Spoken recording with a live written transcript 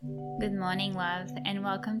Good morning, love, and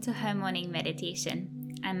welcome to her morning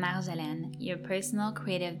meditation. I'm Marjolaine, your personal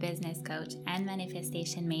creative business coach and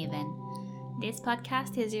manifestation maven. This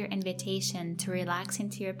podcast is your invitation to relax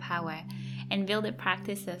into your power and build a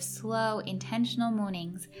practice of slow, intentional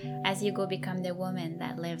mornings as you go become the woman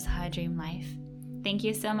that lives her dream life. Thank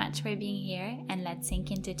you so much for being here, and let's sink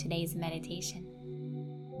into today's meditation.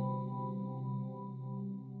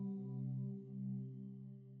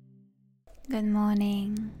 Good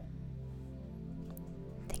morning.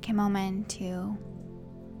 Take a moment to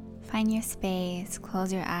find your space,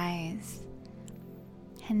 close your eyes,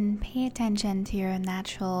 and pay attention to your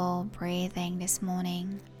natural breathing this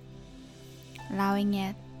morning, allowing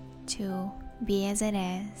it to be as it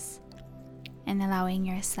is, and allowing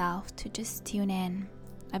yourself to just tune in,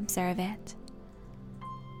 observe it.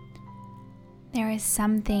 There is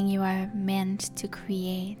something you are meant to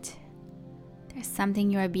create. There's something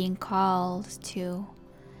you are being called to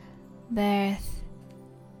birth,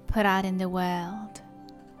 put out in the world,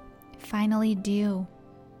 finally do.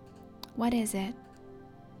 What is it?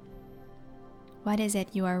 What is it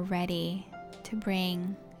you are ready to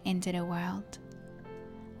bring into the world?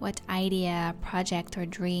 What idea, project, or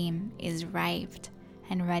dream is ripe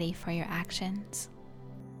and ready for your actions?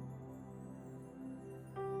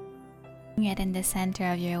 Bring it in the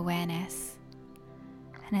center of your awareness,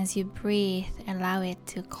 and as you breathe, allow it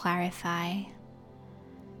to clarify,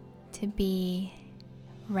 to be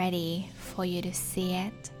ready for you to see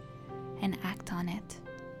it and act on it.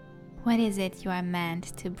 What is it you are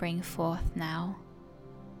meant to bring forth now?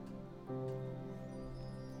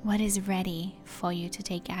 What is ready for you to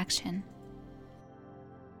take action?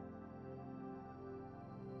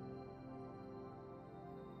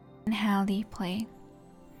 Inhale deeply.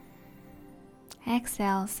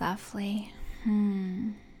 Exhale softly.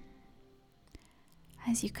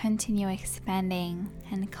 As you continue expanding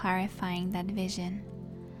and clarifying that vision,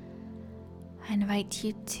 I invite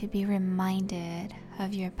you to be reminded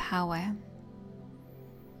of your power.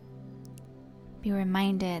 Be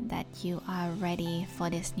reminded that you are ready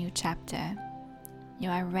for this new chapter.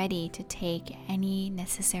 You are ready to take any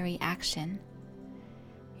necessary action.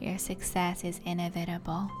 Your success is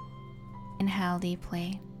inevitable. Inhale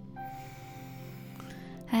deeply.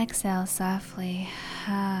 Exhale softly.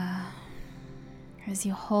 As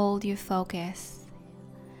you hold your focus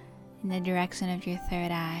in the direction of your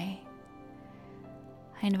third eye,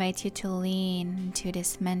 I invite you to lean into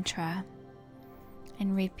this mantra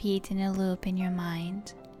and repeat in a loop in your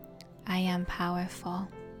mind. I am powerful.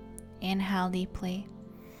 Inhale deeply.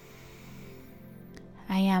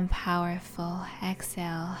 I am powerful.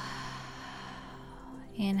 Exhale.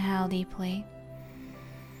 Inhale deeply.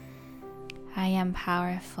 I am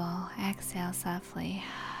powerful. Exhale softly.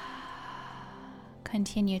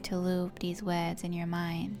 Continue to loop these words in your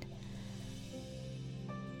mind.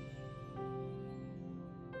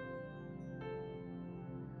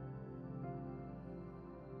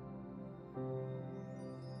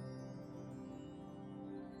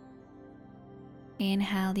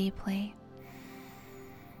 Inhale deeply.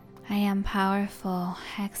 I am powerful.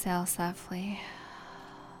 Exhale softly.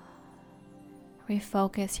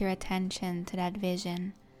 Refocus your attention to that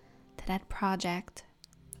vision, to that project,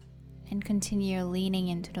 and continue leaning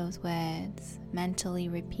into those words, mentally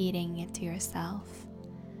repeating it to yourself.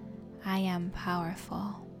 I am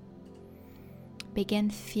powerful.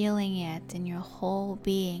 Begin feeling it in your whole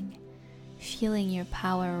being, feeling your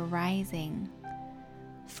power rising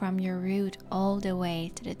from your root all the way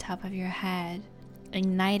to the top of your head,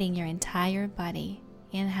 igniting your entire body.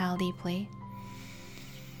 Inhale deeply.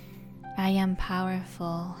 I am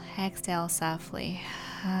powerful. Exhale softly.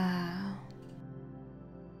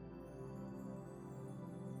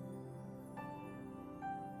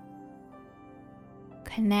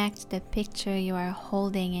 Connect the picture you are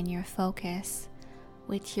holding in your focus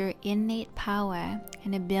with your innate power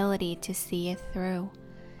and ability to see it through,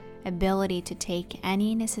 ability to take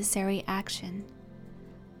any necessary action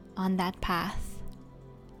on that path.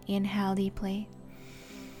 Inhale deeply.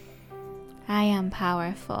 I am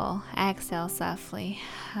powerful. Exhale softly.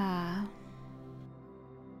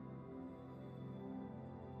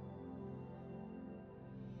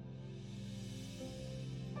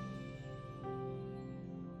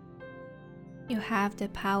 You have the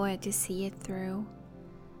power to see it through.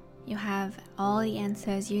 You have all the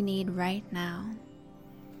answers you need right now.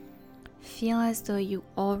 Feel as though you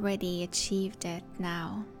already achieved it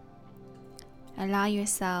now. Allow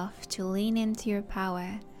yourself to lean into your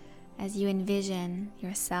power as you envision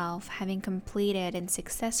yourself having completed and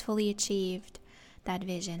successfully achieved that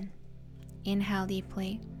vision. Inhale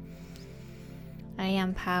deeply. I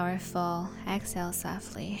am powerful. Exhale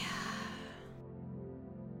softly.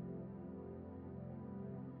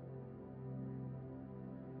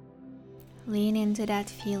 Lean into that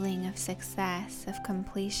feeling of success, of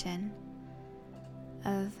completion,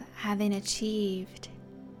 of having achieved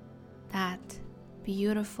that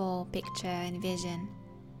beautiful picture and vision.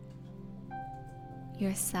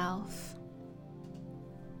 Yourself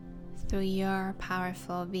through your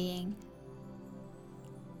powerful being.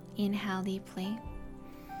 Inhale deeply.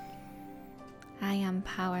 I am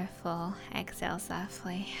powerful. Exhale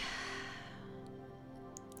softly.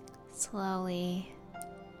 Slowly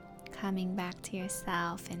coming back to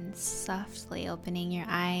yourself and softly opening your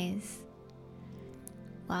eyes.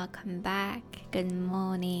 Welcome back. Good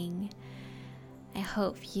morning. I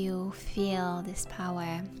hope you feel this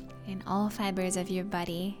power in all fibers of your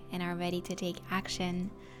body and are ready to take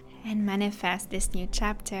action and manifest this new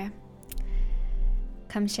chapter.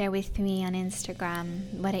 Come share with me on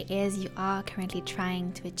Instagram what it is you are currently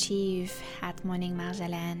trying to achieve at Morning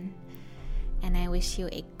Marjolaine. And I wish you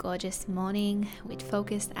a gorgeous morning with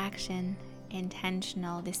focused action,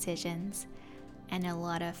 intentional decisions, and a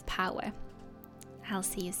lot of power. I'll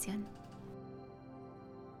see you soon.